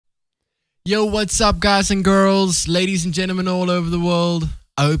Yo, what's up, guys and girls, ladies and gentlemen all over the world?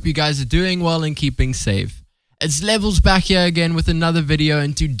 I hope you guys are doing well and keeping safe. It's Levels back here again with another video,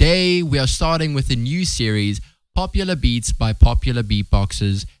 and today we are starting with a new series, Popular Beats by Popular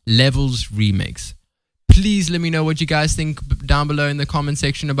Beatboxers, Levels Remix. Please let me know what you guys think down below in the comment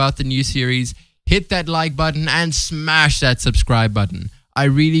section about the new series. Hit that like button and smash that subscribe button. I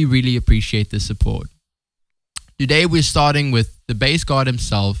really appreciate the support. Today we're starting with the bass god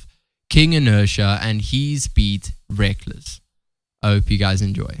himself, King Inertia, and his beat Reckless. I hope you guys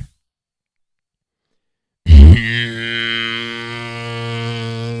enjoy.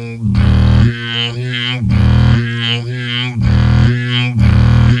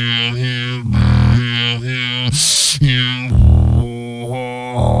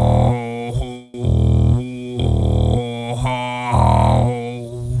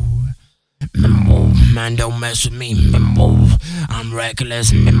 Man, don't mess with me, move. I'm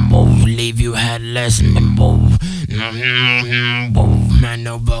reckless, move. Leave you headless, move. Man,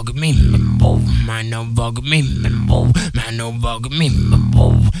 don't bug me, move. Man, don't bug me, move. Man, don't bug me,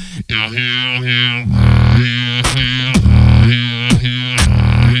 move.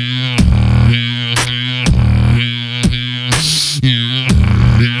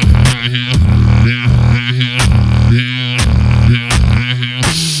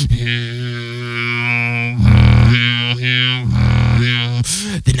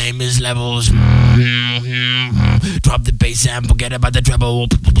 The name is Levels. Drop the bass and forget about the treble.